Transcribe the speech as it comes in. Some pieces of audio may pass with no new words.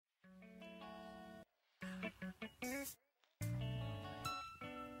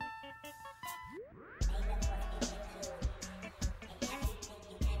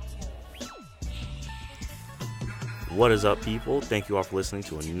What is up, people? Thank you all for listening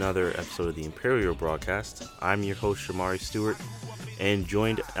to another episode of the Imperial Broadcast. I'm your host, Shamari Stewart, and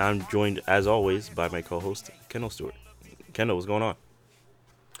I'm joined as always by my co-host, Kendall Stewart. Kendall, what's going on?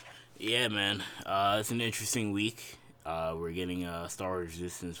 Yeah, man. It's an interesting week. We're getting Star Wars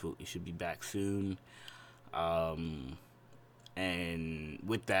Resistance. We should be back soon. And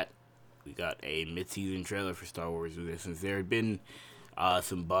with that, we got a mid-season trailer for Star Wars Resistance. There had been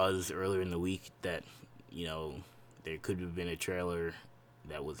some buzz earlier in the week that, there could have been a trailer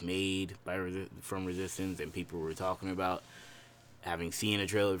that was made from Resistance, and people were talking about having seen a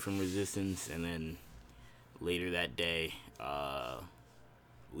trailer from Resistance, and then later that day,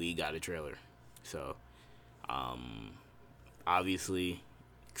 we got a trailer. So, obviously,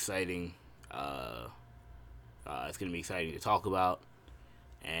 exciting. It's going to be exciting to talk about,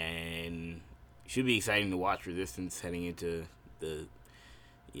 and should be exciting to watch Resistance heading into the,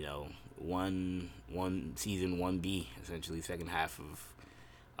 season 1B, essentially second half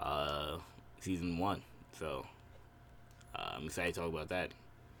of season 1. So, I'm excited to talk about that.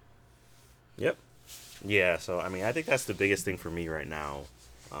 Yep. Yeah, so, I think that's the biggest thing for me right now.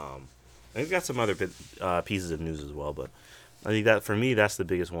 I think we've got some other pieces of news as well, but I think that for me, that's the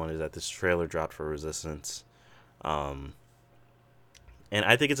biggest one, is that this trailer dropped for Resistance. And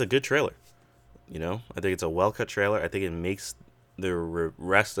I think it's a good trailer. I think it's a well-cut trailer. I think it makes the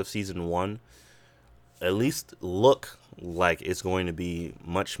rest of season 1 at least look like it's going to be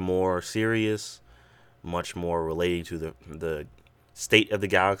much more serious, much more relating to the state of the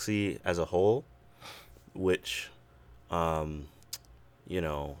galaxy as a whole, which,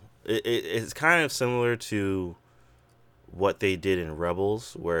 it's kind of similar to what they did in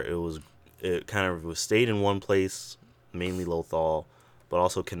Rebels, where it kind of was stayed in one place, mainly Lothal, but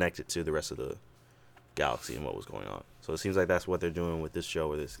also connected to the rest of the galaxy and what was going on. So it seems like that's what they're doing with this show.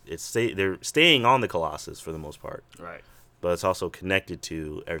 Where they're staying on the Colossus for the most part, Right. but it's also connected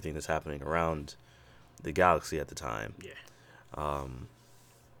to everything that's happening around the galaxy at the time. Yeah.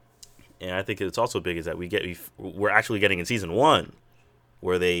 And I think it's also big is that we're actually getting in season 1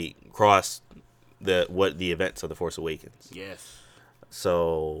 where they cross the events of the Force Awakens. Yes.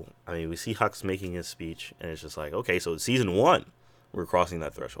 So we see Hux making his speech, and it's just like, okay, so season 1 we're crossing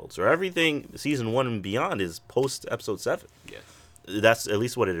that threshold. So everything season 1 and beyond is post episode 7. Yes. That's at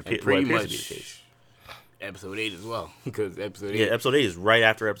least what it appears to be the case. Episode 8 as well, because episode 8 is right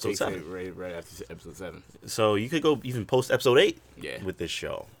after episode 7. Right after episode 7. So you could go even post episode 8 Yeah. with this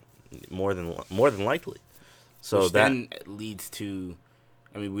show, more than likely. So which that then leads to,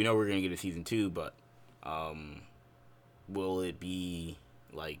 we know we're gonna get a season 2, but will we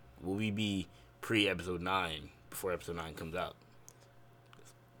be pre episode 9 before episode 9 comes out?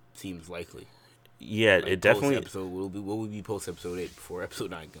 Seems likely. Yeah, it definitely. Will we be post episode 8 before episode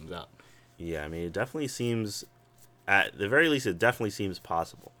 9 comes out? Yeah, it definitely seems, at the very least, it definitely seems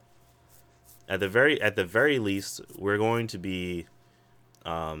possible. At the very least, we're going to be,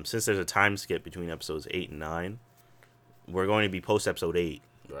 since there's a time skip between episodes 8 and 9, we're going to be post episode 8,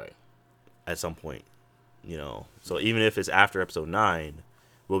 right? At some point, So even if it's after episode 9,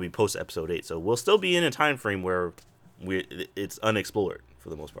 we'll be post episode 8. So we'll still be in a time frame where it's unexplored for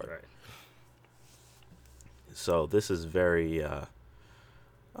the most part. Right. So this is very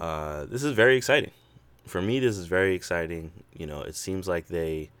exciting. For me, this is very exciting. It seems like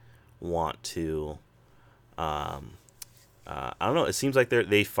they want to. I don't know. It seems like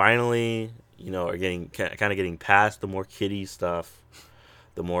they finally, are getting past the more kiddie stuff.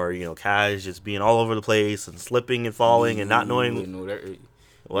 The more Kaz just being all over the place and slipping and falling and not knowing.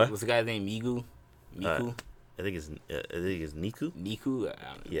 What? What's the guy's name? Miku. I think it's Niku. Niku. I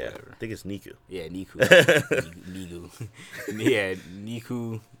don't know, yeah, whatever. I think it's Niku. Yeah, Niku. Niku. Yeah,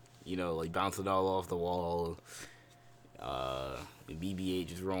 Niku. Bouncing all off the wall. BB-8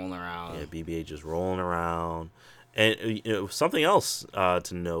 just rolling around. Yeah, BB-8 just rolling around. And something else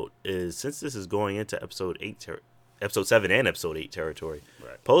to note is, since this is going into episode 7 and episode 8 territory,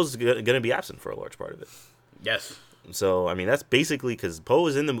 right, Poe's going to be absent for a large part of it. Yes. So that's basically because Poe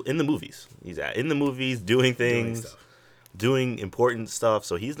is in the movies. He's in the movies doing things, doing important stuff.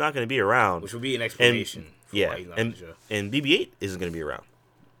 So he's not going to be around, which will be an explanation. And BB-8 isn't going to be around.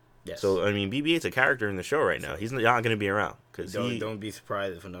 Yes. So BB-8's a character in the show right now. He's not going to be around because don't be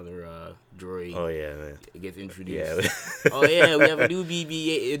surprised if another droid. Oh yeah, man. Gets introduced. Yeah. Oh yeah, we have a new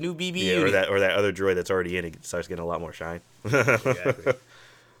BB-8, a new BB. Yeah, or that other droid that's already in it starts getting a lot more shine. Exactly.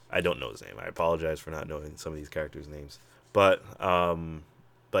 I don't know his name. I apologize for not knowing some of these characters' names. But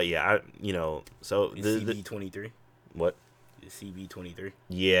yeah, so the CB-23. What? The CB-23.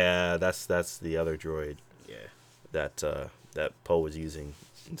 Yeah, that's the other droid. Yeah. That Poe was using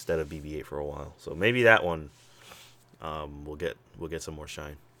instead of BB-8 for a while. So maybe that one we'll get some more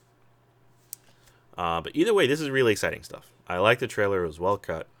shine. But either way, this is really exciting stuff. I like the trailer. It was well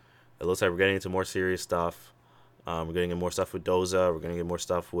cut. It looks like we're getting into more serious stuff. We're getting into more stuff with Doza. We're going to get more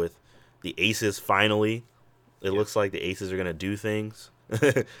stuff with the Aces finally. It looks like the Aces are going to do things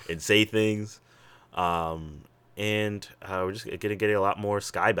and say things. And we're just going to get a lot more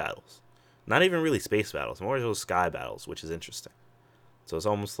sky battles. Not even really space battles. More of those sky battles, which is interesting. So it's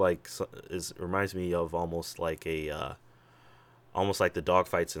almost like it reminds me of almost like the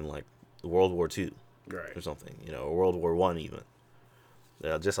dogfights in like World War II, Right. or something, or World War I even.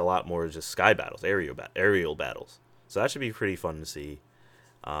 Just a lot more just sky battles, aerial battles. So that should be pretty fun to see.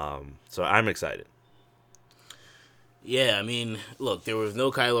 So I'm excited. Yeah, I mean, look, there was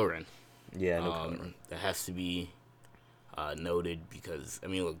no Kylo Ren. Yeah, no Kylo Ren. That has to be noted because, I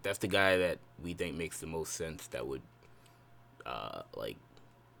mean, look, that's the guy that we think makes the most sense that would,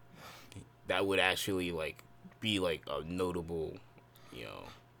 actually, like, be, like, a notable,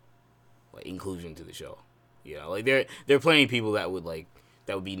 like, inclusion to the show. Like, there are plenty of people that would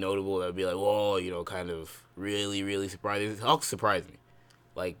be notable, that would be like, whoa, kind of really, really surprising. Hux surprised me.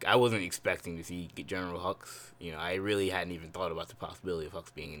 Like, I wasn't expecting to see General Hux. I really hadn't even thought about the possibility of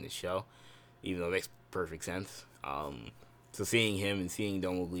Hux being in this show, even though it makes perfect sense. So seeing him and seeing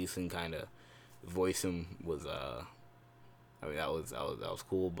Domhnall Gleeson kind of voice him was, that was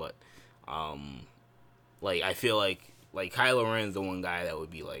cool. But, like, I feel like Kylo Ren's the one guy that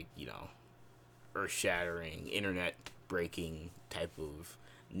would be like, earth-shattering, internet-breaking type of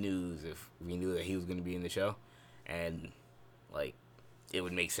news if we knew that he was going to be in the show. And, like, it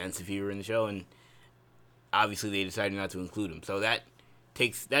would make sense if he were in the show. And obviously they decided not to include him. So that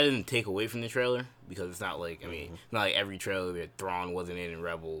doesn't take away from the trailer, because it's not like, it's not like every trailer that Thrawn wasn't in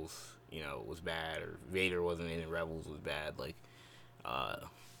Rebels, was bad, or Vader wasn't in Rebels was bad. Like,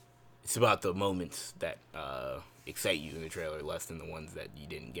 it's about the moments that excite you in the trailer less than the ones that you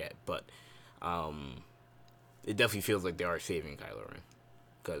didn't get. But it definitely feels like they are saving Kylo Ren,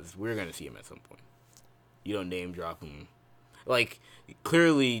 because we're going to see him at some point. You don't name drop him. Like,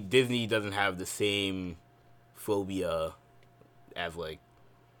 clearly Disney doesn't have the same phobia as, like,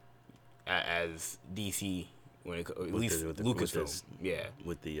 as DC, when it, at least Lucasfilm. Yeah.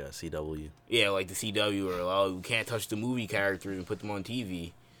 With the CW. Yeah, like the CW, or we can't touch the movie characters and put them on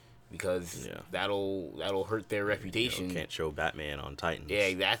TV, because that'll hurt their reputation. Can't show Batman on Titans. Yeah,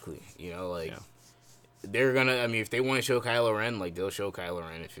 exactly. They're gonna. I mean, if they want to show Kylo Ren, like, they'll show Kylo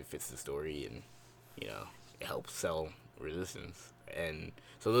Ren if it fits the story and it helps sell Resistance, and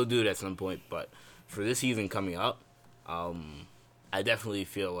so they'll do it at some point. But for this season coming up, I definitely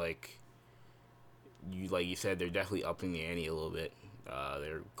feel like you said, they're definitely upping the ante a little bit.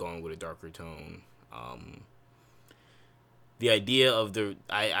 They're going with a darker tone. The idea of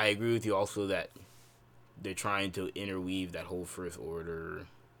I agree with you also that they're trying to interweave that whole First Order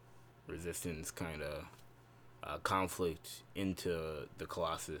Resistance kind of conflict into the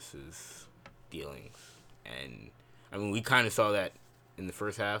Colossus's dealings. And I mean, we kind of saw that in the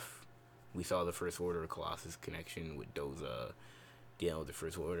first half. We saw the First Order Colossus connection with Doza dealing with the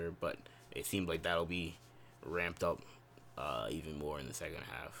First Order, but it seems like that'll be ramped up even more in the second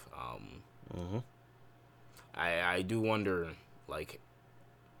half. I do wonder, like,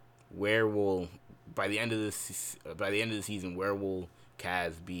 where will by the end of the season, where will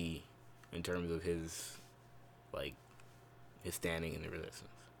Kaz be in terms of his standing in the Resistance?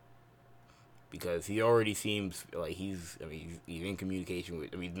 Because he already seems like he's in communication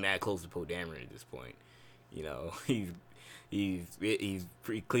with. He's mad close to Poe Dameron at this point. He's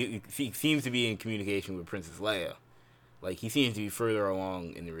pretty clear. He seems to be in communication with Princess Leia. Like, he seems to be further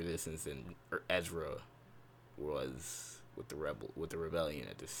along in the Resistance than Ezra was with the rebellion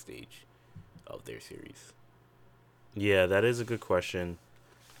at this stage of their series. Yeah, that is a good question.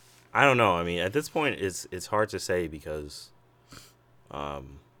 I don't know. I mean, at this point, it's hard to say, because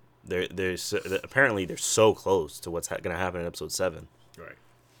apparently they're so close to what's going to happen in episode 7. Right.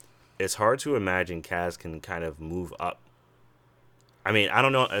 It's hard to imagine Kaz can kind of move up. I mean, I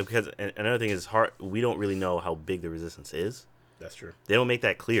don't know, because another thing is hard. We don't really know how big the Resistance is. That's true. They don't make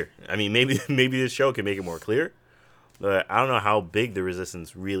that clear. I mean, maybe this show can make it more clear, but I don't know how big the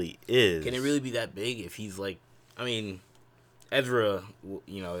Resistance really is. Can it really be that big if he's like? I mean, Ezra,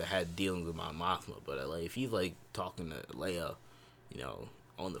 had dealings with Mon Mothma, but like, if he's like talking to Leia,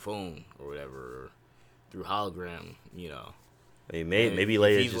 on the phone or whatever, or through hologram, I mean, maybe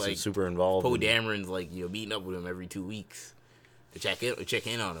Leia's just like, super involved. Poe Dameron's like meeting up with him every 2 weeks to check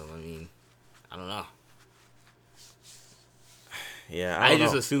in on him. I mean, I don't know. Yeah, I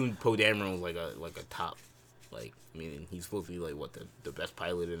just assumed Poe Dameron was like a top, he's supposed to be like the best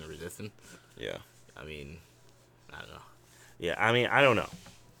pilot in the Resistance. Yeah. I mean, I don't know. Yeah, I mean, I don't know.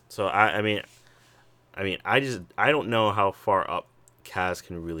 So I don't know how far up Kaz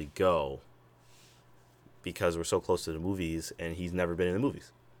can really go because we're so close to the movies, and he's never been in the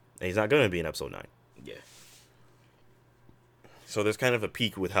movies, and he's not going to be in episode 9. Yeah. So there's kind of a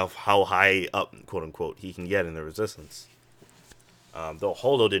peak with how high up, quote unquote, he can get in the Resistance. Though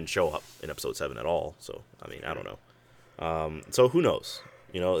Holdo didn't show up in episode 7 at all, so I mean, I don't know. So who knows?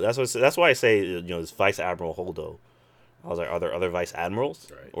 That's why I say this Vice Admiral Holdo. I was like, are there other Vice Admirals?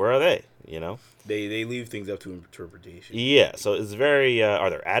 Right. Where are they? They leave things up to interpretation. Yeah. So it's very. Are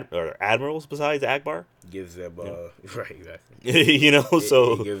there admirals besides Akbar? Gives them right, exactly.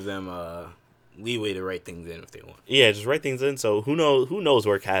 So it gives them leeway to write things in if they want. Yeah, just write things in. So who knows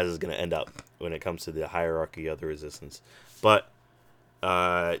where Kaz is going to end up when it comes to the hierarchy of the Resistance. But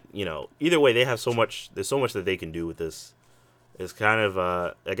either way, they have so much. There's so much that they can do with this. It's kind of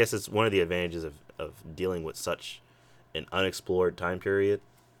I guess it's one of the advantages of dealing with such an unexplored time period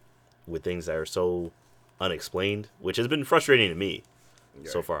with things that are so unexplained, which has been frustrating to me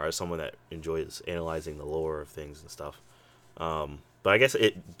so far as someone that enjoys analyzing the lore of things and stuff. But I guess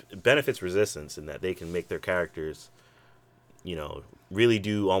it benefits Resistance in that they can make their characters, really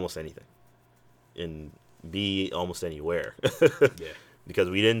do almost anything and be almost anywhere. Yeah. Because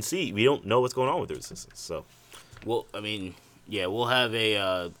we don't know what's going on with the Resistance. So, well, I mean, yeah, we'll have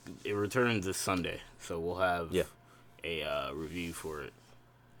it returns this Sunday, so we'll have a review for it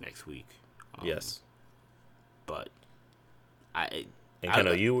next week. Yes. But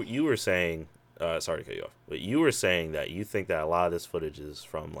you were saying, sorry to cut you off, but you were saying that you think that a lot of this footage is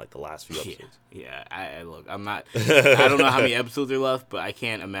from like the last few episodes. Yeah. I look, I'm not. I don't know how many episodes are left, but I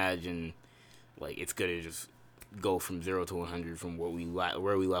can't imagine like it's gonna just go from 0 to 100 from where we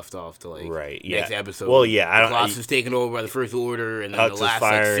left off to like next episode. Well, yeah, Colossus taken over by the First Order, and then the last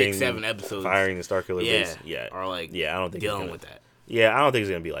like 6-7 episodes firing the Starkiller base. Are like I don't think dealing with that. Yeah, I don't think it's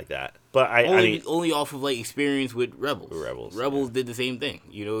gonna be like that. But only off of like experience with Rebels. Rebels did the same thing.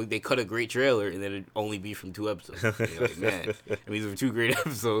 They cut a great trailer and then it only be from 2 episodes. Like, man, I mean, these were 2 great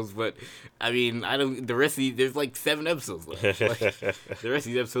episodes, but I mean, I don't. The rest of there's like 7 episodes left. Like, the rest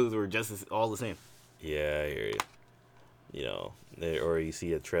of these episodes were just all the same. Yeah, I hear you. Or you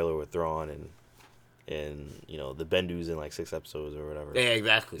see a trailer with Thrawn and the Bendu's in like 6 episodes or whatever. Yeah,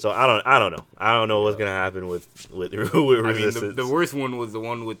 exactly. So I don't know. I don't know what's gonna happen with Resistance. I mean, the worst one was the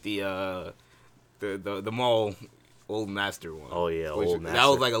one with the Maul Old Master one. Oh yeah, Old Master. That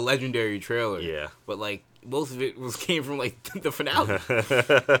was like a legendary trailer. Yeah, but like most of it came from like the finale.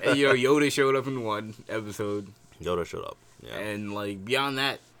 And Yoda showed up in 1 episode. Yoda showed up. Yeah, and like beyond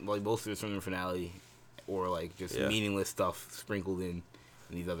that, like most of it's from the finale, or like just meaningless stuff sprinkled in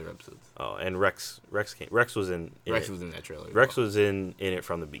these other episodes. Oh, and Rex was in that trailer. Rex was in it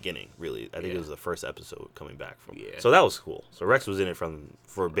from the beginning, really. I think it was the first episode coming back from. Yeah. So that was cool. So Rex was in it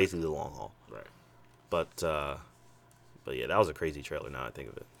for basically the long haul. Right. But yeah, that was a crazy trailer now I think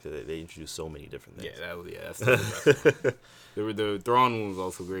of it. Cause they introduced so many different things. Yeah, that's the best one. The Thrawn one was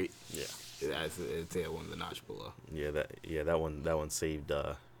also great. Yeah. I'd say that one's a notch below. Yeah, that one saved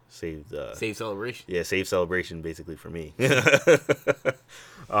Save Celebration. Yeah, Save Celebration basically for me.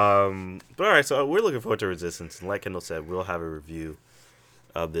 But all right, so we're looking forward to Resistance, and like Kendall said, we'll have a review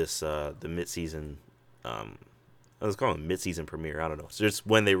of this the mid-season. Let's call it mid-season premiere. I don't know. So just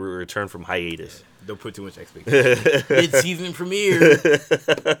when they return from hiatus. Yeah, don't put too much expectation. Mid-season premiere.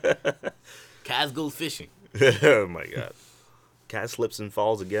 Kaz goes fishing. Oh my god. Kaz slips and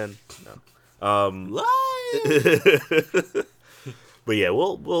falls again. No. What? But yeah,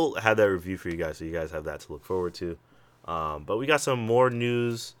 we'll have that review for you guys, so you guys have that to look forward to. But we got some more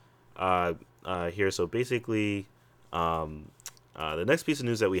news here. So basically, the next piece of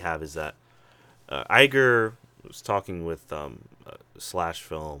news that we have is that Iger was talking with Slash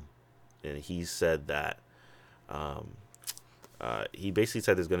Film, and he said that he basically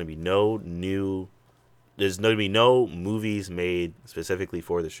said there's going to be no movies made specifically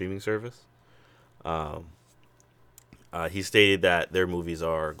for the streaming service. He stated that their movies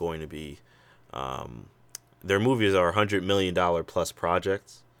are going to be, $100 million plus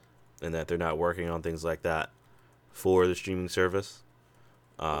projects, and that they're not working on things like that for the streaming service.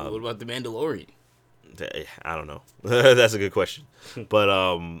 What about The Mandalorian? I don't know. That's a good question. But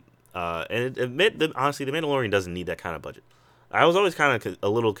honestly, The Mandalorian doesn't need that kind of budget. I was always kind of a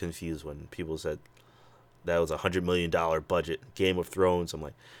little confused when people said that was $100 million budget. Game of Thrones. I'm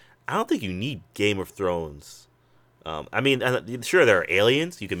like, I don't think you need Game of Thrones. I mean, sure, there are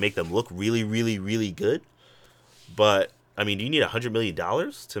aliens. You can make them look really, really, really good. But, I mean, do you need $100 million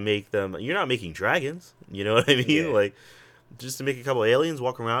to make them... You're not making dragons. You know what I mean? Yeah. Like, just to make a couple aliens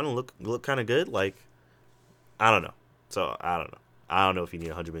walk around and look kind of good. Like, I don't know. So I don't know. I don't know if you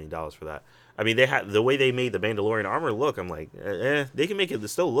need $100 million for that. I mean, they had the way they made the Mandalorian armor look. I'm like, they can make it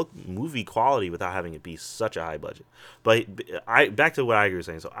still look movie quality without having it be such a high budget. But back to what Iger was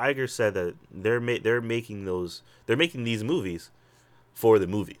saying. So Iger said that they're making these movies for the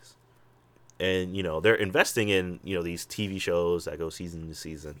movies, and they're investing in these TV shows that go season to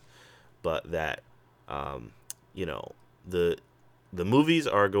season, but that the movies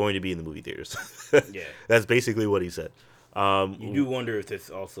are going to be in the movie theaters. Yeah, that's basically what he said. You do wonder if this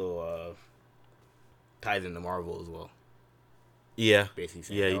also ties into Marvel as well. Yeah, Basically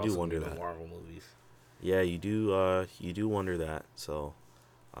saying yeah, you do wonder the that. Marvel movies. Yeah, you do wonder that. So,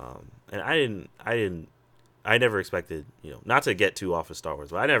 and I never expected, not to get too off of Star Wars,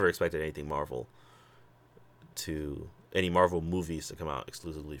 but I never expected any Marvel movies to come out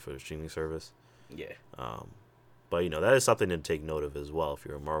exclusively for the streaming service. Yeah. But that is something to take note of as well if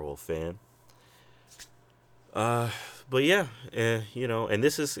you're a Marvel fan. But yeah, and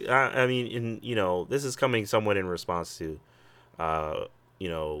this is, this is coming somewhat in response to,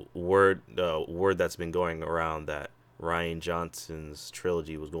 word that's been going around that Rian Johnson's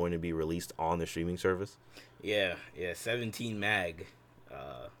trilogy was going to be released on the streaming service. Yeah, 17 Mag.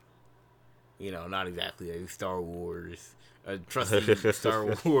 Not exactly a Star Wars, a trusted Star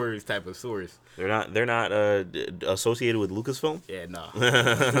Wars type of source. They're not associated with Lucasfilm. Yeah, no.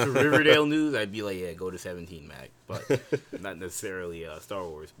 Riverdale News, I'd be like, yeah, go to 17 Mag, but not necessarily Star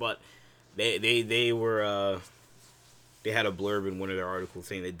Wars. But they were they had a blurb in one of their articles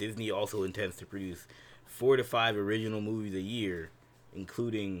saying that Disney also intends to produce 4 to 5 original movies a year,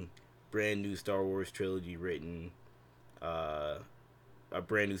 including brand new Star Wars trilogy written, a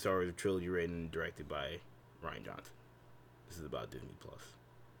brand new Star Wars trilogy written and directed by Rian Johnson. This is about Disney Plus.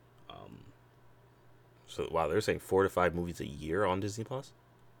 So wow, they're saying 4 to 5 movies a year on Disney Plus.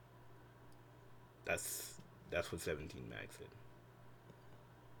 That's what 17 Mag said.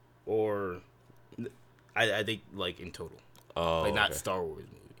 Or I think like in total. Oh, like not okay. Star Wars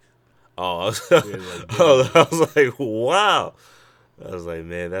movies. Oh, I was like, wow. I was like,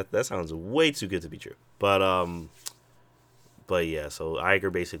 man, that sounds way too good to be true. But yeah, so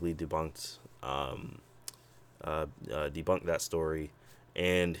Iger basically debunked that story,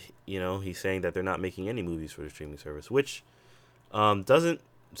 and he's saying that they're not making any movies for the streaming service, which doesn't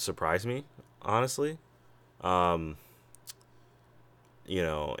surprise me, honestly. And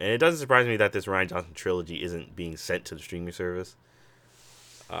it doesn't surprise me that this Rian Johnson trilogy isn't being sent to the streaming service.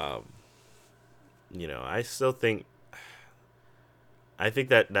 I still think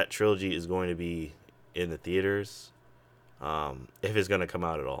that trilogy is going to be in the theaters, if it's going to come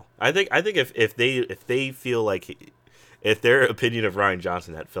out at all. I think if they feel like if their opinion of Rian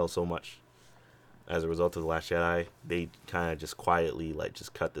Johnson had fell so much as a result of The Last Jedi, they kind of just quietly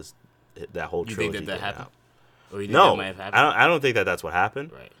just cut that whole trilogy. You think that happened? Out. Or you think No, that might have happened? I don't think that's what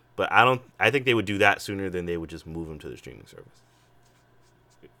happened. Right. But I think they would do that sooner than they would just move him to the streaming service.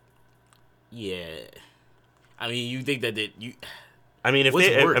 Yeah. I mean, you think that I mean, What's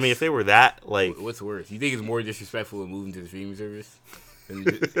worse? if they were that like, what's worse? You think it's more disrespectful to moving to the streaming service?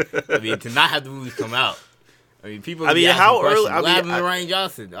 To not have the movies come out. I mean, people. I mean, how early? What happened to Rian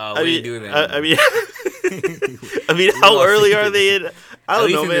Johnson? What are you doing that? I mean, how early are they in? I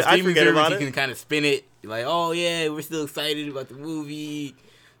don't know, man. I forget service, about it. You can kind of spin it like, oh yeah, we're still excited about the movie.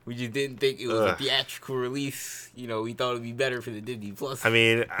 We just didn't think it was a theatrical release. We thought it'd be better for the Disney Plus. I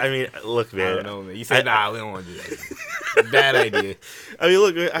mean, look, man. I don't know, man. You said, nah, we don't want to do that. Bad idea. I mean,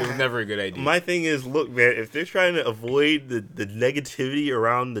 look, man, it was never a good idea. My thing is, look, man, if they're trying to avoid the negativity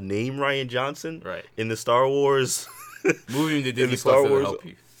around the name Rian Johnson in the Star Wars, moving to Disney Plus doesn't help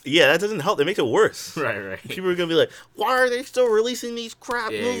you. Yeah, that doesn't help. It makes it worse. Right. People are gonna be like, "Why are they still releasing these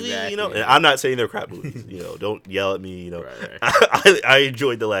crap movies?" Exactly. And I'm not saying they're crap movies. Don't yell at me. Right. I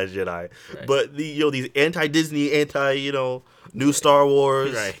enjoyed The Last Jedi, but these anti-Disney, new Star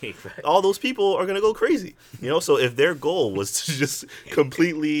Wars, all those people are gonna go crazy. So if their goal was to just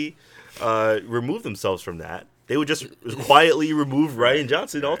completely remove themselves from that, they would just quietly remove Rian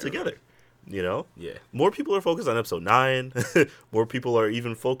Johnson altogether. Yeah. More people are focused on Episode 9. More people are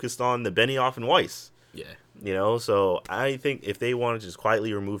even focused on the Benioff and Weiss. Yeah. So I think if they want to just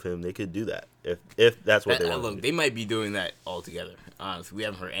quietly remove him, they could do that. If that's what they want. Look, they might be doing that altogether. Honestly, we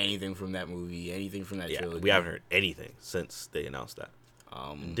haven't heard anything from that movie, anything from that trilogy. We haven't heard anything since they announced that.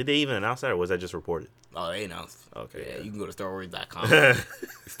 Did they even announce that, or was that just reported? Oh, they announced. Okay. Yeah, you can go to StarWars.com.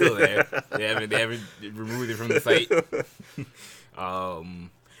 It's still there. They haven't removed it from the site.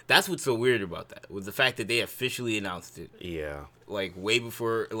 That's what's so weird about that, was the fact that they officially announced it. Yeah. Way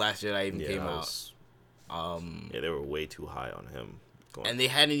before Last Jedi even came out. They were way too high on him. And they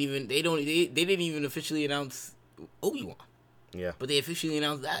didn't even officially announce Obi-Wan. Yeah. But they officially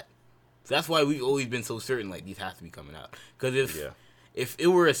announced that. So that's why we've always been so certain like these have to be coming out. Because if it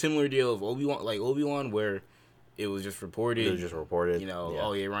were a similar deal of Obi-Wan, where it was just reported, you know,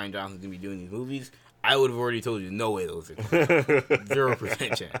 oh yeah, Rian Johnson's gonna be doing these movies, I would have already told you no way those are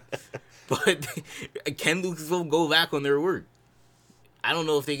 0% chance. But can Lucasfilm go back on their word? I don't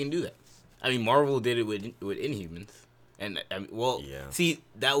know if they can do that. I mean, Marvel did it with Inhumans, and see,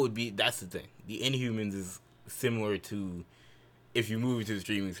 that's the thing. The Inhumans is similar to if you move it to the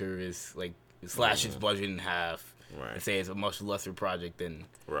streaming service, like slash its budget in half, and say it's a much lesser project than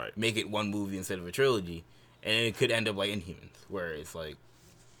make it one movie instead of a trilogy, and it could end up like Inhumans, where it's like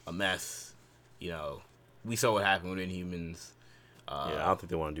a mess. You know, we saw what happened with Inhumans. I don't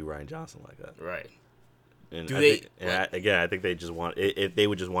think they want to do Rian Johnson like that. Right. And I think they just want if they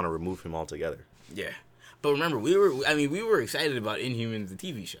would just want to remove him altogether. Yeah, but remember, we were excited about Inhumans, the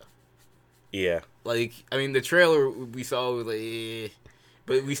TV show. Yeah. Like, I mean, the trailer we saw was like,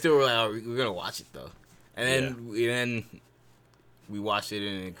 but we still were like, oh, we're gonna watch it though, and then we watched it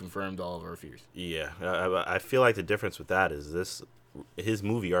and it confirmed all of our fears. Yeah, I feel like the difference with that is his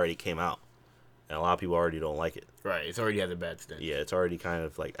movie already came out, and a lot of people already don't like it. Right, it's already has a bad stench. Yeah, it's already kind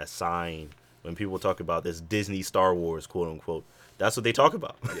of like a sign. When people talk about this Disney Star Wars, quote unquote, that's what they talk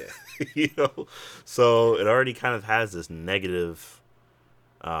about. Yeah. You know? So it already kind of has this negative,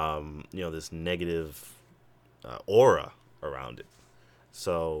 this negative aura around it.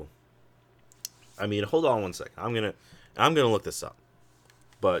 So, I mean, hold on one second. I'm gonna look this up.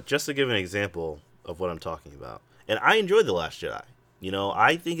 But just to give an example of what I'm talking about. And I enjoyed The Last Jedi. You know,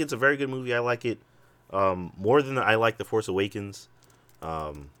 I think it's a very good movie. I like it more than I like The Force Awakens.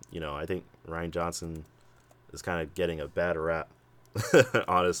 I think Rian Johnson is kind of getting a bad rap,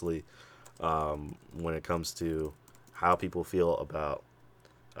 honestly, when it comes to how people feel about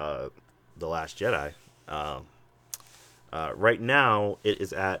The Last Jedi. Right now, it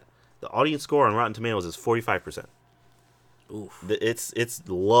is at the audience score on Rotten Tomatoes is 45%. Oof. It's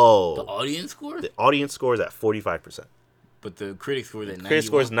low. The audience score? The audience score is at 45%. But the critic score is at 91%. Critic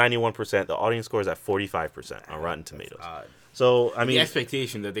score is 91%. The audience score is at 45% on Rotten Tomatoes. So, I mean, the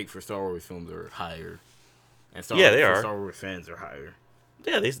expectations I think for Star Wars films are higher, and Star Wars fans are higher.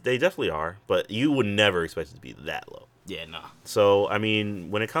 Yeah, they definitely are, but you would never expect it to be that low. Yeah, nah. So, I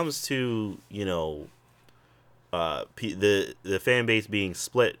mean, when it comes to the fan base being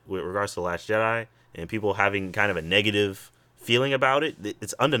split with regards to The Last Jedi and people having kind of a negative feeling about it,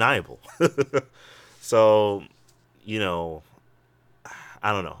 it's undeniable. So, I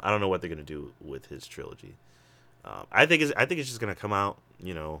don't know. I don't know what they're gonna do with his trilogy. I think it's just gonna come out.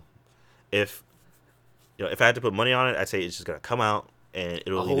 If I had to put money on it, I'd say it's just gonna come out and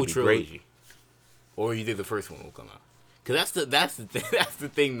it'll either be trilogy. Great. Or you think the first one will come out? Because that's the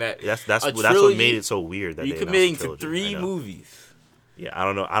thing that's what made it so weird that you're committing to 3 movies. Yeah, I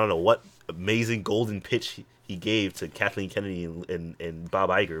don't know what amazing golden pitch he gave to Kathleen Kennedy and Bob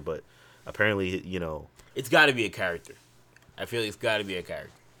Iger, but apparently it's got to be a character. I feel it's got to be a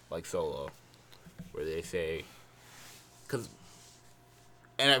character like Solo, where they say.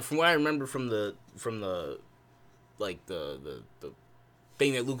 And from what I remember from the like the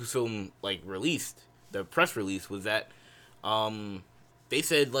thing that Lucasfilm like released, the press release was that they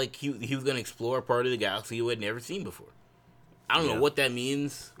said like he was gonna explore a part of the galaxy you had never seen before. I don't know what that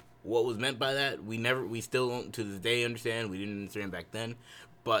means. What was meant by that? We still don't to this day understand. We didn't understand back then,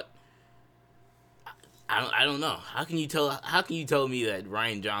 but I don't know. How can you tell me that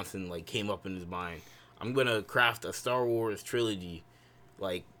Rian Johnson like came up in his mind? I'm gonna craft a Star Wars trilogy,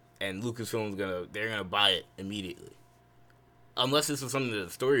 like, and Lucasfilm's they're gonna buy it immediately. Unless this was something that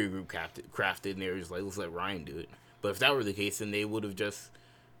the story group crafted, and they were just like, let's let Rian do it. But if that were the case, then they would have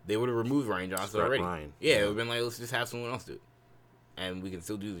removed Rian Johnson already. Yeah, it would have been like, let's just have someone else do it, and we can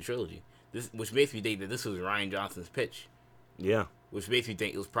still do the trilogy. Which makes me think that this was Rian Johnson's pitch. Yeah. Which makes me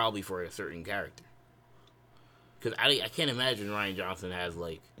think it was probably for a certain character. Because I can't imagine Rian Johnson has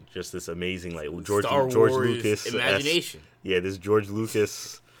like just this amazing like George Lucas imagination. Yeah, this George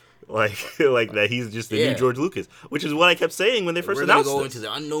Lucas like that he's just the new George Lucas, which is what I kept saying when they first announced it. We're gonna go into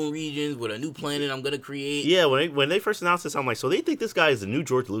the unknown regions with a new planet I'm gonna create. Yeah, when they first announced this, I'm like, so they think this guy is the new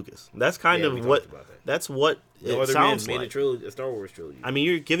George Lucas. That's kind of what that's what it sounds like. A Star Wars trilogy. I mean,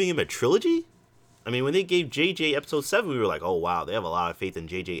 you're giving him a trilogy. I mean, when they gave JJ Episode 7, we were like, oh, wow, they have a lot of faith in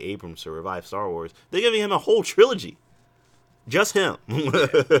JJ Abrams to revive Star Wars. They're giving him a whole trilogy. Just him.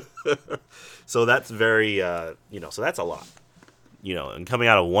 So that's very, so that's a lot. And coming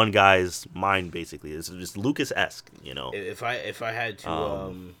out of one guy's mind, basically. It's just Lucas-esque, If I had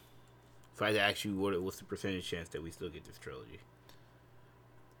to ask you what's the percentage chance that we still get this trilogy?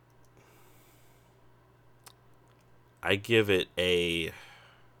 I give it a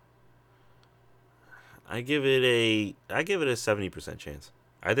 70% chance.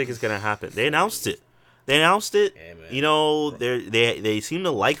 I think it's gonna happen. They announced it. Yeah, man. You know, they seem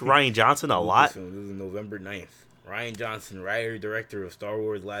to like Rian Johnson a lot. This is November 9th. Rian Johnson, writer director of Star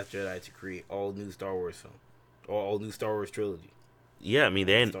Wars: Last Jedi, to create all new Star Wars film, all new Star Wars trilogy. Yeah, I mean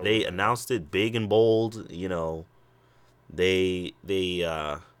they announced it big and bold. You know, they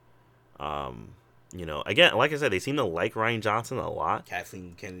you know, again, like I said, they seem to like Rian Johnson a lot.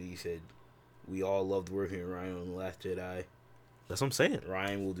 Kathleen Kennedy said, "We all loved working with Ryan on The Last Jedi. That's what I'm saying.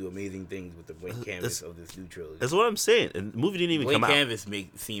 Ryan will do amazing things with the blank canvas of this new trilogy." That's what I'm saying. And the movie didn't even come out. Blank canvas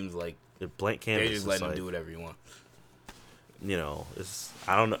seems like The blank canvas. they're just letting him do whatever you want. You know,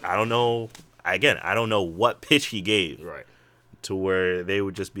 I don't know. Again, I don't know what pitch he gave. Right. To where they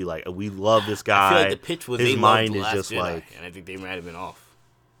would just be like, "We love this guy." I feel like the pitch was his they mind loved is The just Last Jedi, like, and I think they might have been off.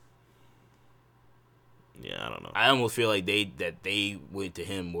 yeah, I don't know. I almost feel like they went to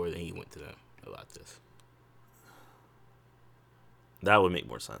him more than he went to them about this. That would make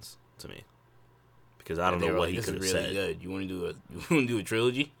more sense to me because I don't know what he This could have is really said. good. You want to do a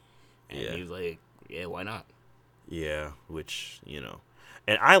trilogy? And Yeah. he was like, "Yeah, why not?" Yeah, which you know,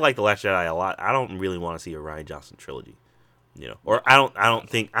 and I like The Last Jedi a lot. I don't really want to see a Rian Johnson trilogy, you know, or I don't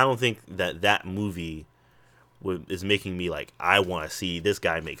think that movie is making me like I want to see this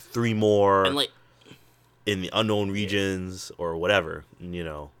guy make 3 more And like, in the unknown regions or whatever, you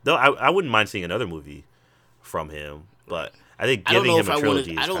know. Though I wouldn't mind seeing another movie from him, but I think giving him a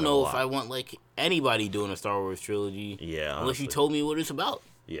trilogy is I don't kind of know a if lot. I want like anybody doing a Star Wars trilogy. Yeah, Unless you honestly. told me what it's about.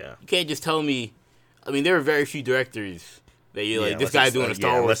 Yeah. You can't just tell me. I mean, there are very few directors that you're like, Yeah, this unless guy's it's, doing a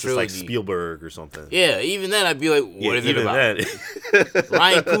Star Wars unless trilogy. it's like Spielberg or something. Yeah, even then I'd be like, what is it even about? then.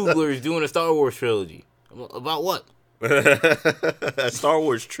 Ryan Coogler is doing a Star Wars trilogy. About what? A Star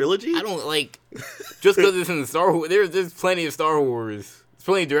Wars trilogy? I don't like. Just because it's in Star Wars, there's plenty of Star Wars. There's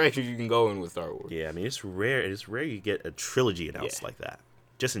plenty of directions you can go in with Star Wars. Yeah, I mean it's rare. It's rare you get a trilogy announced like that.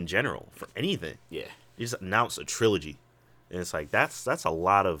 Just in general, for anything. Yeah. You just announce a trilogy, and it's like that's a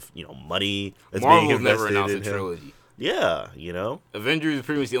lot of money. That's Marvel's being never invested announced a in him. trilogy. Yeah, you know. Avengers is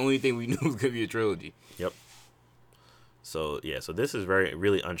pretty much the only thing we knew was gonna be a trilogy. Yep. So this is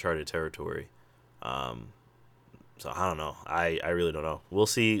really uncharted territory. So I don't know. I really don't know. We'll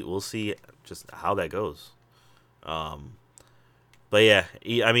see just how that goes. But yeah,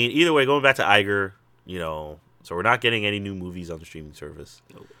 I mean either way, going back to Iger, so we're not getting any new movies on the streaming service.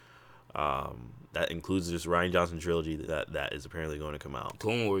 Nope. That includes this Rian Johnson trilogy that is apparently going to come out.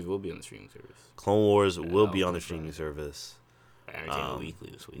 Clone Wars will be on the streaming service. Clone Wars will be I'll on the confirm. streaming service. Entertainment Weekly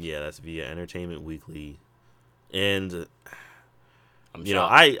this week. Yeah, that's via Entertainment Weekly. And I'm you know,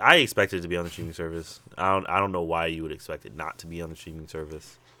 shocked. I expect it to be on the streaming service. I don't know why you would expect it not to be on the streaming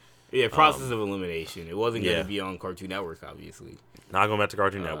service. Yeah, process of elimination. It wasn't yeah. going to be on Cartoon Network, obviously. Not going back to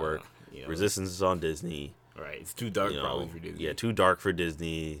Cartoon Network. You know, Resistance is on Disney. right. It's too dark probably for Disney. Yeah, too dark for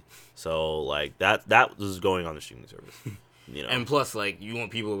Disney. So like that was going on the streaming service. And plus, like, you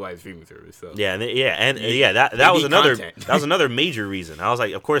want people to buy the streaming service. So Yeah, and You- that they was need another content. that was another major reason. I was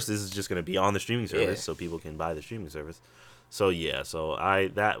like, of course this is just going to be on the streaming service, Yeah. so people can buy the streaming service. So yeah, I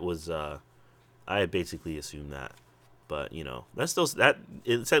basically assumed that, but that's still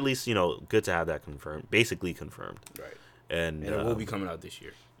it's at least good to have that confirmed, basically confirmed, right. and And it will be coming out this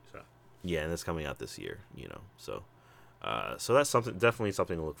year. So yeah, and it's coming out this year, so so that's definitely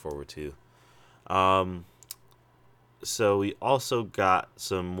something to look forward to. So we also got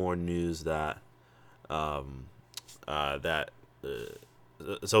some more news that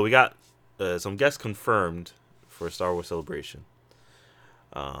so we got some guests confirmed for Star Wars Celebration.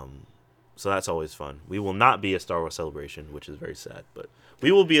 So that's always fun. We will not be a Star Wars Celebration, which is very sad, but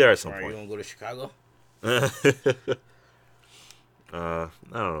we will be there at some Are you point. going to go to Chicago? I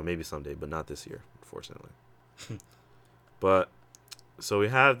don't know, maybe someday, but not this year, unfortunately. But so we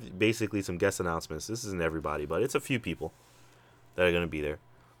have basically some guest announcements. This isn't everybody, but it's a few people that are going to be there.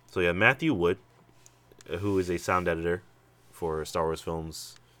 So you have Matthew Wood, who is a sound editor for Star Wars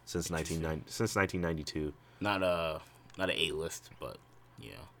films since 1992. Not an A-list, but,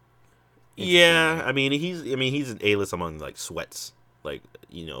 Yeah, I mean he's an A-list among like sweats, like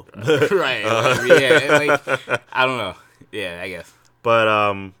right. Yeah, like, I don't know. Yeah, I guess. But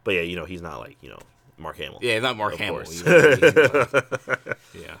yeah, he's not like Mark Hamill. Yeah, it's not Mark Of Hamill. course.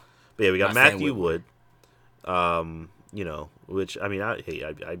 Yeah. But yeah, we got Not Sam Matthew Wood. Whitmore. Which I mean,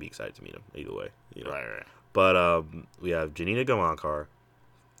 I'd be excited to meet him either way. Right. But we have Janina Gavankar,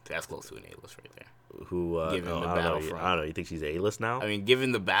 That's close to an A-list right there. Who? Given the I don't know. Battlefront. I don't know. You think she's A-list now? I mean,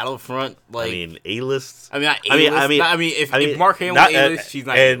 given the Battlefront, like I mean, A-list. I mean, not A-list. If Mark Hamill was A-list, she's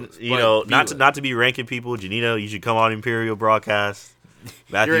not and A-list. You know, not to be ranking people. Janina, you should come on Imperial broadcast.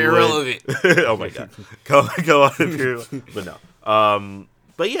 Matthew You're irrelevant. oh my god, go on Imperial. But no.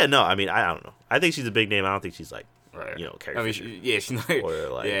 But yeah, no. I mean, I don't know. I think she's a big name. I don't think she's like, right. you know, Carrie I mean, Fisher. she's not. Or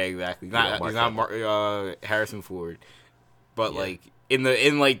like, yeah, exactly. Mark Not Harrison Ford, but Yeah. like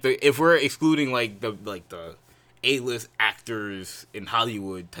if we're excluding the A-list actors in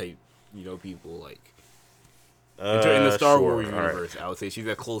Hollywood type, you know, people like in the Star Wars universe, I would say she's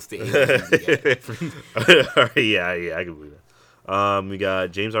as close to A-list as you get. All right, yeah, I can believe that. We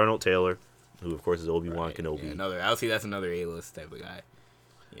got James Arnold Taylor, who of course is Obi-Wan Right, Kenobi. yeah, I would say that's another A-list type of guy.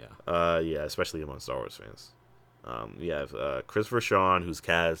 Yeah. Yeah, especially among Star Wars fans. We have Christopher Sean, who's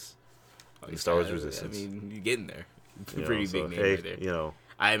Kaz in Star Wars Resistance. I mean, you're getting there. It's a You know, pretty so, big name hey, right there. You know,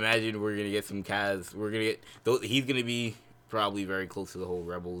 I imagine we're gonna get some Kaz. We're gonna get. He's gonna be probably very close to the whole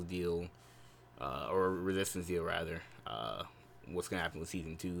Rebels deal, or Resistance deal rather. What's gonna happen with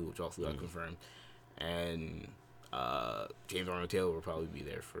season 2, which also got confirmed, and James Arnold Taylor will probably be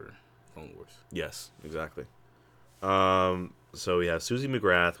there for Clone Wars. yes, exactly. So we have Susie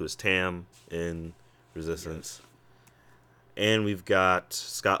McGrath, who is Tam in Resistance. And we've got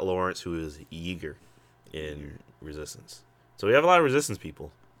Scott Lawrence, who is Yeager in Resistance. So we have a lot of Resistance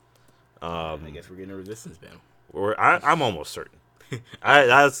people. I guess we're getting a Resistance panel. I'm almost certain.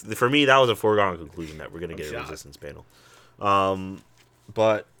 For me, that was a foregone conclusion that we're going to get shocked. a Resistance panel.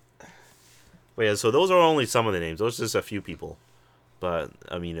 But yeah, so those are only some of the names. Those are just a few people. But,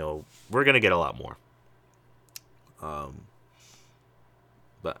 I mean, you know, we're going to get a lot more.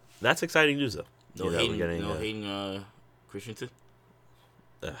 But that's exciting news, though. No You know, Hayden, we're getting, Hayden Christensen.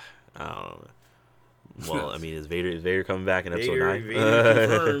 I don't know. Well, I mean, is Vader coming back in episode 9? Vader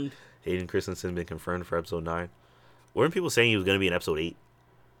confirmed. Hayden Christensen been confirmed for episode 9. Weren't people saying he was going to be in episode 8?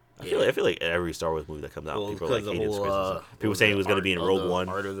 I feel like every Star Wars movie that comes out, people are like Hayden Christensen. People saying he was going to be in Rogue One.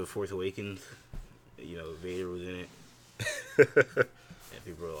 Art of the Force Awakens. You know, Vader was in it. And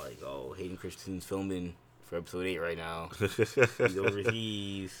people are like, "Oh, Hayden Christensen's filming for episode 8 right now. He's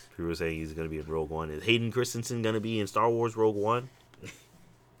overseas." People were saying he's going to be in Rogue One. Is Hayden Christensen going to be in Star Wars Rogue One?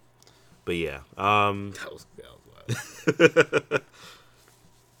 But yeah, That was wild.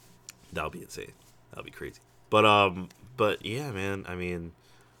 that'll be insane. That'll be crazy. But yeah, man. I mean,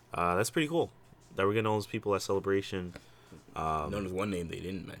 that's pretty cool that we're getting all those people at Celebration. There's one name they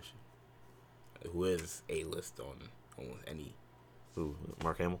didn't mention, who is A-list on almost any Who?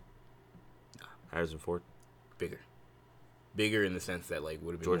 Mark Hamill? Harrison Ford? bigger in the sense that like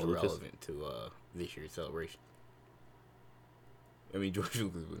would have been George more Lucas? relevant to this year's Celebration. I mean, George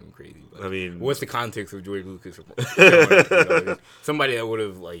Lucas would have been crazy. But I mean, what's the context of George Lucas? You know what I mean? Somebody that would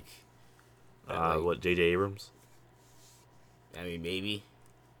have like, what, J.J. Abrams? I mean, maybe.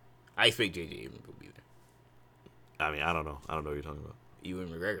 I expect J.J. Abrams will be there. I mean, I don't know. I don't know what you're talking about. Ewan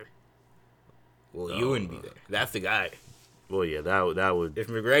McGregor. Well, No, Ewan be there. That's the guy. Well, yeah, that would. If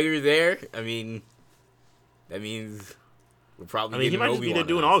McGregor's there, I mean, that means we're probably. I mean, he might just be there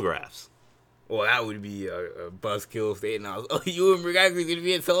doing all. autographs. Well, that would be a buzzkill if they announced, "Oh, Ewan McGregor's gonna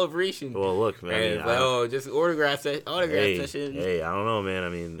be at Celebration." Well, look, man. I And mean, it's like, oh, just autograph session. Hey, I don't know, man. I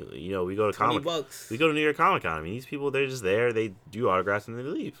mean, you know, we go to $20. We go to New York Comic Con. I mean, these people, they're just there. They do autographs and they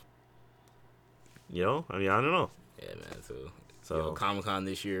leave. You know, I mean, I don't know. Yeah, man. So Comic Con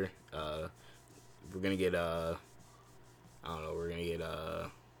this year, we're gonna get I don't know. We're gonna get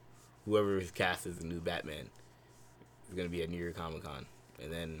whoever is cast as the new Batman is gonna be at New York Comic Con,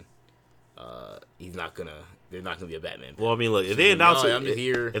 and then there's not gonna be a Batman. Well, I mean, look, if they announce I'm just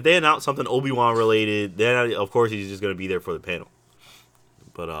here. if they announce something Obi-Wan related, then of course he's just gonna be there for the panel.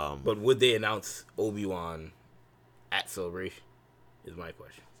 But would they announce Obi-Wan at Celebration? Is my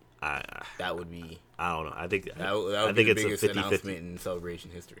question. That would be. I don't know. I think That would I be think the it's biggest a 50-50. announcement in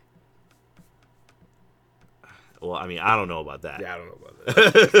Celebration history. Well, I mean, I don't know about that. Yeah, I don't know about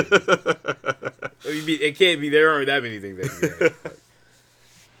that. It can't be. There aren't that many things that can be announced.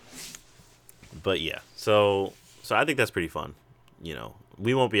 But yeah, so I think that's pretty fun. You know,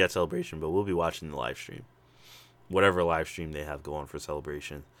 we won't be at Celebration, but we'll be watching the live stream, whatever live stream they have going for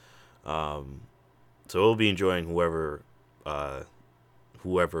Celebration. So we'll be enjoying whoever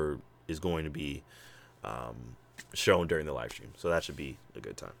is going to be shown during the live stream. So that should be a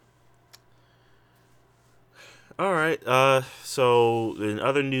good time. All right. So in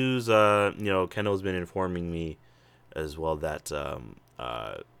other news, you know, Kendall's been informing me as well that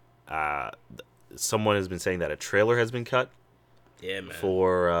someone has been saying that a trailer has been cut. Yeah, man.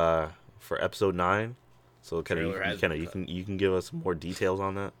 For episode 9. So kind of you can give us more details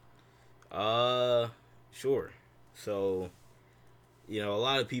on that. Sure. So, a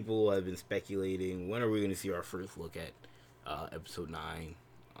lot of people have been speculating, when are we going to see our first look at episode 9?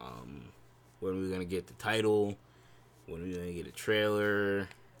 When are we going to get the title? When are we going to get a trailer?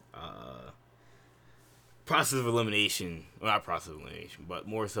 Process of elimination. Well, not process of elimination, but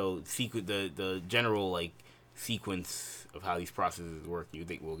more so the general, like, sequence of how these processes work. You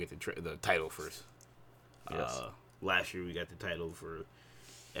think we'll get the title first. Yes. Last year we got the title for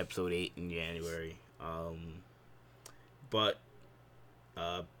episode 8 in January. But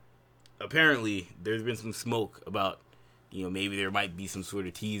apparently there's been some smoke about, maybe there might be some sort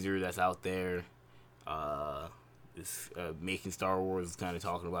of teaser that's out there. Making Star Wars is kind of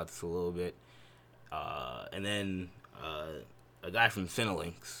talking about this a little bit. And then a guy from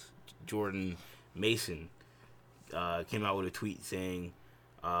Cinelinx, Jordan Mason, came out with a tweet saying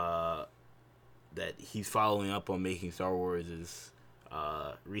that he's following up on Making Star Wars'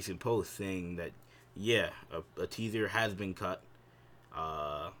 recent post, saying that, a teaser has been cut.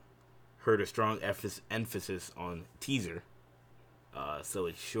 Heard a strong emphasis on teaser, so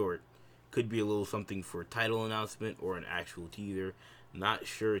it's short. Could be a little something for title announcement or an actual teaser. Not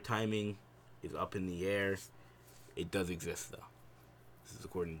sure timing is up in the air. It does exist, though. This is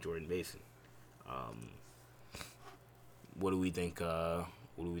according to Jordan Mason. What do we think? What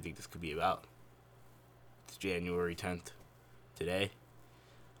do we think this could be about? It's January 10th today.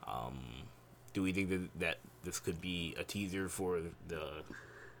 Do we think that this could be a teaser for the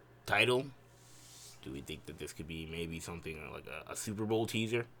title? Do we think that this could be maybe something like a Super Bowl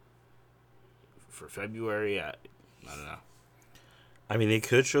teaser for February? I don't know. I mean, they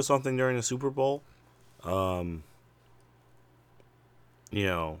could show something during the Super Bowl. And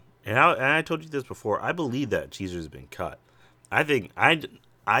I told you this before. I believe that teasers have been cut. I think I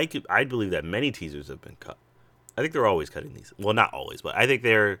believe that many teasers have been cut. I think they're always cutting these. Well, not always, but I think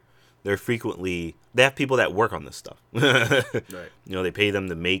they're frequently, they have people that work on this stuff. Right. They pay them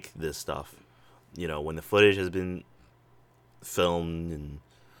to make this stuff. When the footage has been filmed and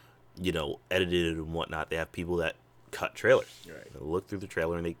edited and whatnot, they have people that cut trailers. Right. They look through the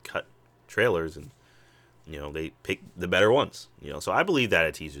trailer and they cut trailers and they pick the better ones. So I believe that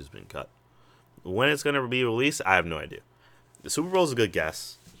a teaser's been cut. When it's going to be released, I have no idea. The Super Bowl is a good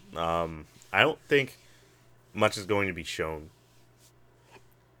guess. I don't think much is going to be shown,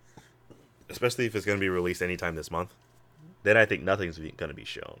 especially if it's going to be released anytime this month. Then I think nothing's going to be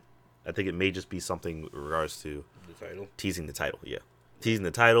shown. I think it may just be something in regards to The title? teasing the title. Yeah, teasing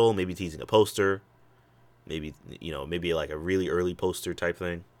the title, maybe teasing a poster, maybe like a really early poster type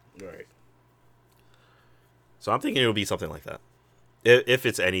thing. Right. So I'm thinking it'll be something like that. If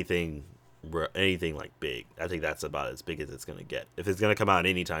it's anything like big, I think that's about as big as it's gonna get. If it's gonna come out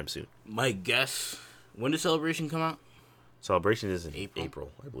anytime soon. My guess, when does Celebration come out? Celebration is in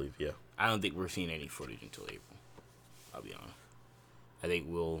April, I believe. Yeah. I don't think we're seeing any footage until April. I'll be honest. I think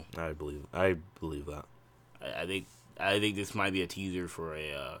we'll. I believe that. I think this might be a teaser for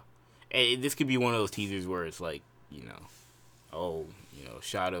this could be one of those teasers where it's like,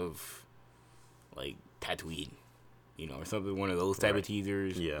 shot of like Tatooine, or something. One of those type of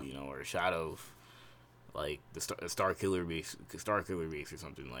teasers. Yeah. Or a shot of like the Star Killer base or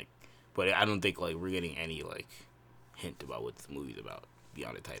something like. But I don't think like we're getting any like hint about what this movie's about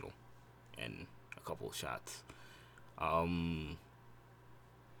beyond the title and a couple of shots.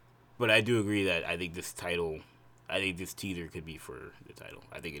 But I do agree that I think this teaser could be for the title.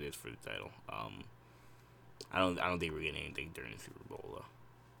 I think it is for the title. I don't think we're getting anything during the Super Bowl though,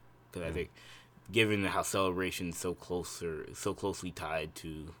 because I think, given how Celebration's so closely tied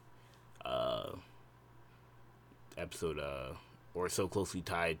to episode or so closely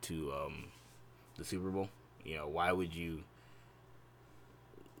tied to the Super Bowl, why would you,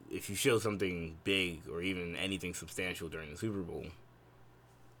 if you show something big or even anything substantial during the Super Bowl,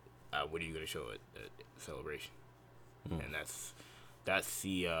 what are you going to show at Celebration? And that's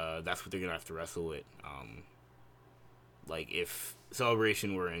what they're going to have to wrestle with. Like if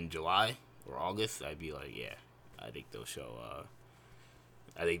Celebration were in July or August, I'd be like, yeah, I think they'll show.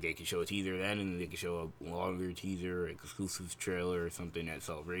 I think they could show a teaser then, and they could show a longer teaser, exclusive trailer, or something at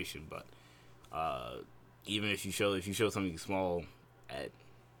Celebration. But even if you show something small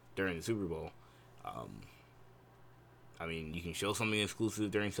during the Super Bowl, I mean, you can show something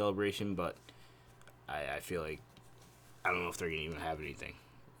exclusive during Celebration, but I feel like I don't know if they're gonna even have anything.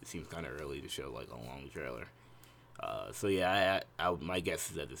 It seems kind of early to show like a long trailer. So yeah, my guess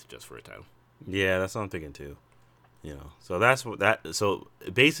is that this is just for a title. Yeah, that's what I'm thinking too. So that's what that. So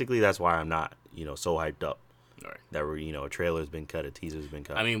basically, that's why I'm not so hyped up Right. That were, a trailer's been cut, a teaser's been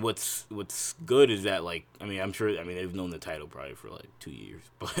cut. I mean, what's good is that, like, I mean, I'm sure, I mean, they've known the title probably for like 2 years,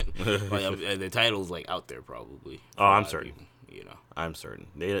 but like, the title's like out there probably. Oh, I'm certain. People, I'm certain.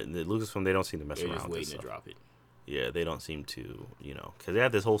 The Lucasfilm, they don't seem to mess they're around just with waiting this to stuff. drop it. Yeah, they don't seem to, because they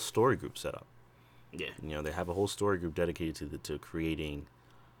have this whole story group set up. Yeah. They have a whole story group dedicated to creating,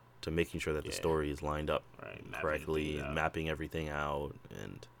 to making sure that the story is lined up correctly, and mapping everything out,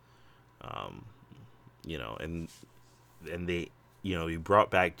 and, and they, you brought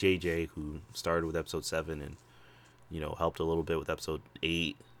back JJ, who started with episode 7 and, helped a little bit with episode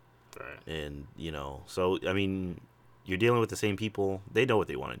 8. Right. And, so, I mean, you're dealing with the same people. They know what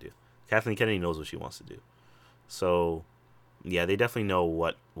they want to do. Kathleen Kennedy knows what she wants to do. So, yeah, they definitely know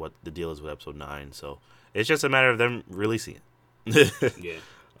what the deal is with episode 9. So, it's just a matter of them releasing it. Yeah.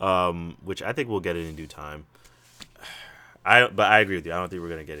 Which I think we'll get it in due time. But I agree with you. I don't think we're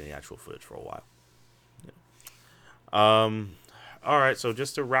going to get any actual footage for a while. Yeah. All right, so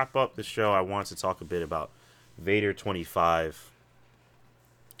just to wrap up the show, I wanted to talk a bit about Vader 25.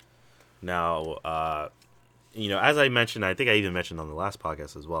 Now, as I mentioned, I think I even mentioned on the last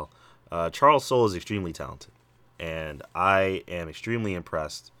podcast as well, Charles Soule is extremely talented. And I am extremely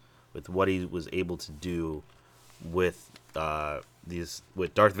impressed with what he was able to do with Darth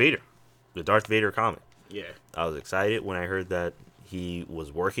Vader, the Darth Vader comic. Yeah. I was excited when I heard that he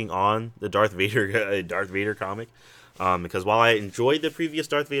was working on the Darth Vader comic, because while I enjoyed the previous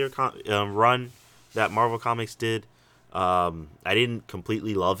Darth Vader run that Marvel Comics did, I didn't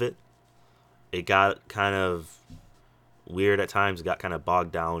completely love it. It got kind of weird at times. It got kind of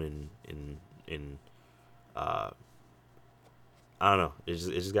bogged down in I don't know. It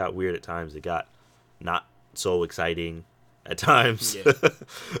just got weird at times. It got not so exciting at times. Yeah.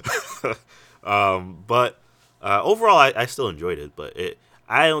 But overall, I still enjoyed it. But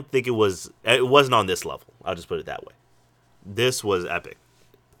I don't think it wasn't on this level. I'll just put it that way. This was epic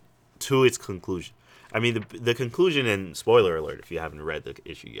to its conclusion. I mean, the conclusion, and spoiler alert if you haven't read the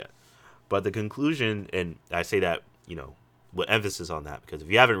issue yet, but the conclusion, and I say that, with emphasis on that, because if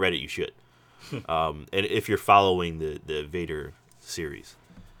you haven't read it, you should. And if you're following the Vader series.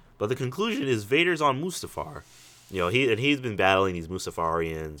 But the conclusion is Vader's on Mustafar. He's been battling these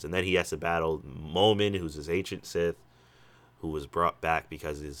Mustafarians, and then he has to battle Momin, who's this ancient Sith, who was brought back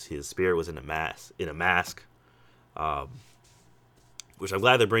because his spirit was in a mask. Which I'm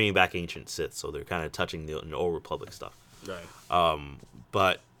glad they're bringing back ancient Sith, so they're kind of touching the Old Republic stuff. Right.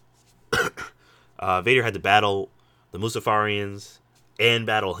 But Vader had to battle the Mustafarians and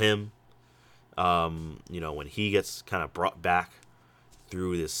battle him. When he gets kind of brought back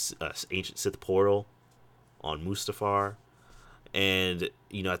through this ancient Sith portal on Mustafar. And,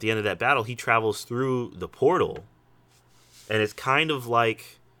 at the end of that battle, he travels through the portal. And it's kind of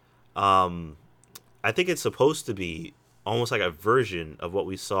like, I think it's supposed to be almost like a version of what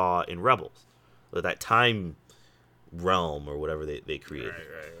we saw in Rebels. That time realm or whatever they created.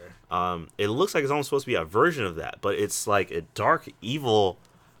 Right. It looks like it's almost supposed to be a version of that. But it's like a dark, evil,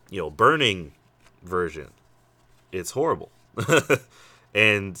 burning version. It's horrible.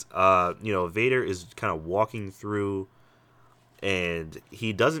 And, Vader is kind of walking through, and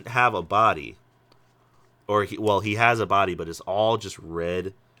he doesn't have a body. Or, he has a body, but it's all just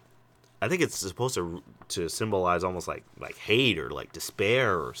red. I think it's supposed to symbolize almost like hate or like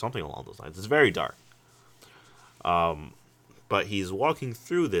despair or something along those lines. It's very dark. But he's walking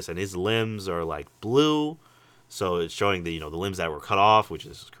through this, and his limbs are like blue. So it's showing the limbs that were cut off, which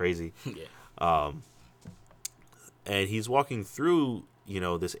is crazy. Yeah. And he's walking through,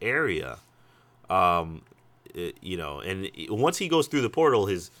 this area, and once he goes through the portal,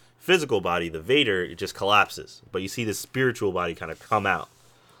 his physical body, the Vader, it just collapses. But you see this spiritual body kind of come out.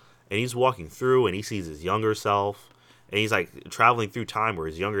 And he's walking through, and he sees his younger self. And he's, like, traveling through time where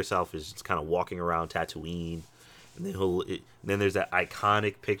his younger self is just kind of walking around Tatooine. And then there's that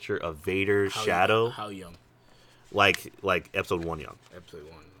iconic picture of Vader's shadow. How young? Like episode 1 young. Episode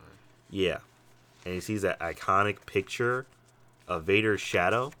 1. Right. Yeah. And he sees that iconic picture of Vader's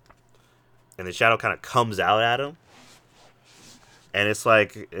shadow. And the shadow kind of comes out at him. And it's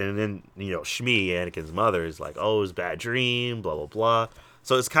like, and then, Shmi, Anakin's mother, is like, oh, it was a bad dream, blah, blah, blah.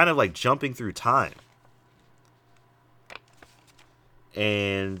 So it's kind of like jumping through time.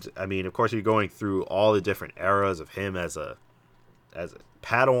 And, I mean, of course, you're going through all the different eras of him as a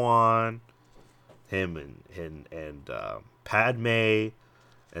Padawan, him and Padme,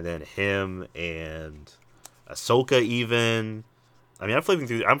 and then him and Ahsoka even. I mean, I'm flipping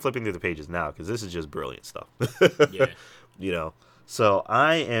through the pages now because this is just brilliant stuff. Yeah. So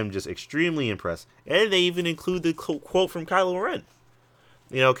I am just extremely impressed. And they even include the quote from Kylo Ren.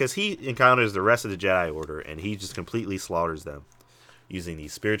 You know, because he encounters the rest of the Jedi Order, and he just completely slaughters them using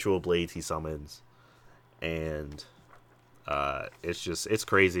these spiritual blades he summons, and it's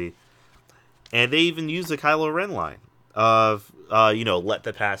crazy. And they even use the Kylo Ren line of let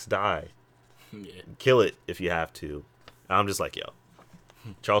the past die, kill it if you have to. And I'm just like, yo,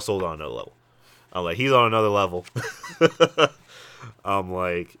 Charles Soule's on another level. I'm like, he's on another level. I'm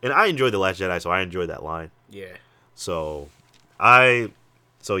like, and I enjoyed The Last Jedi, so I enjoyed that line. Yeah. So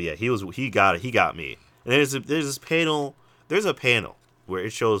yeah, he got me. And there's this panel. There's a panel where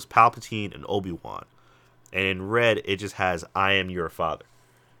it shows Palpatine and Obi-Wan, and in red it just has "I am your father"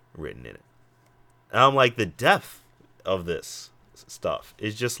 written in it. And I'm like, the depth of this stuff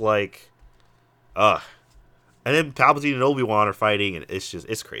is just like, and then Palpatine and Obi-Wan are fighting, and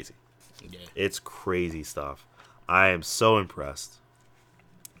it's crazy. Yeah. It's crazy stuff. I am so impressed.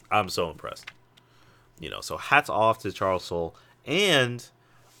 I'm so impressed. So hats off to Charles Soule and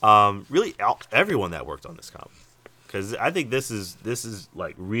really everyone that worked on this comic, because I think this is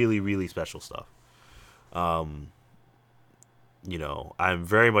like really, really special stuff. I'm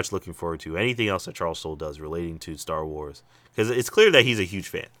very much looking forward to anything else that Charles Soule does relating to Star Wars, because it's clear that he's a huge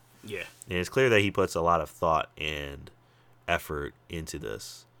fan. Yeah. And it's clear that he puts a lot of thought and effort into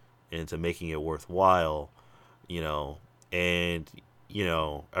this, into making it worthwhile, and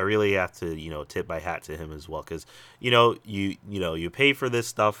I really have to, tip my hat to him as well, because, you pay for this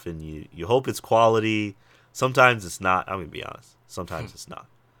stuff and you hope it's quality. Sometimes it's not. I'm going to be honest. Sometimes it's not.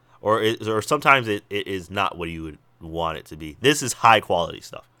 Or sometimes it is not what you would want it to be. This is high quality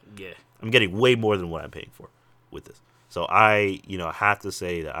stuff. Yeah. I'm getting way more than what I'm paying for with this. So I, have to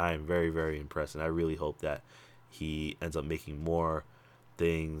say that I am very, very impressed, and I really hope that he ends up making more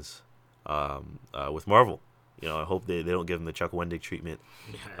things with Marvel. I hope they don't give him the Chuck Wendig treatment.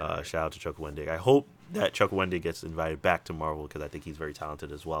 Shout out to Chuck Wendig. I hope that Chuck Wendig gets invited back to Marvel, because I think he's very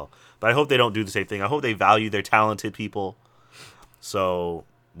talented as well. But I hope they don't do the same thing. I hope they value their talented people. So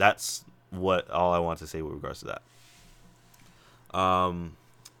that's all I want to say with regards to that.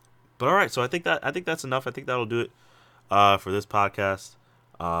 But all right, so I think that's enough. I think that'll do it for this podcast.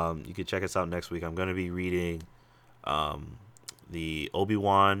 You can check us out next week. I'm going to be reading the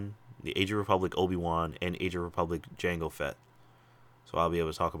Obi-Wan, the Age of Republic Obi-Wan, and Age of Republic Jango Fett. So I'll be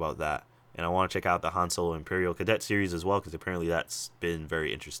able to talk about that. And I want to check out the Han Solo Imperial Cadet series as well, because apparently that's been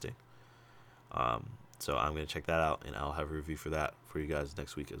very interesting. So I'm going to check that out, and I'll have a review for that for you guys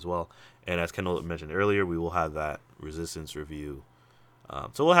next week as well. And as Kendall mentioned earlier, we will have that Resistance review.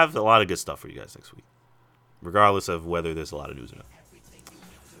 So we'll have a lot of good stuff for you guys next week, regardless of whether there's a lot of news or not.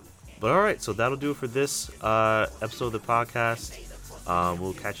 But all right, so that'll do it for this episode of the podcast.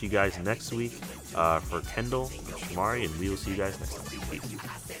 We'll catch you guys next week for Kendall and Shamari, and we will see you guys next time. Peace.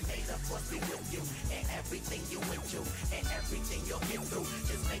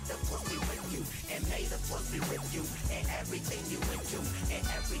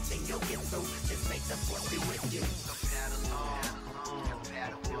 Just make the force be with you.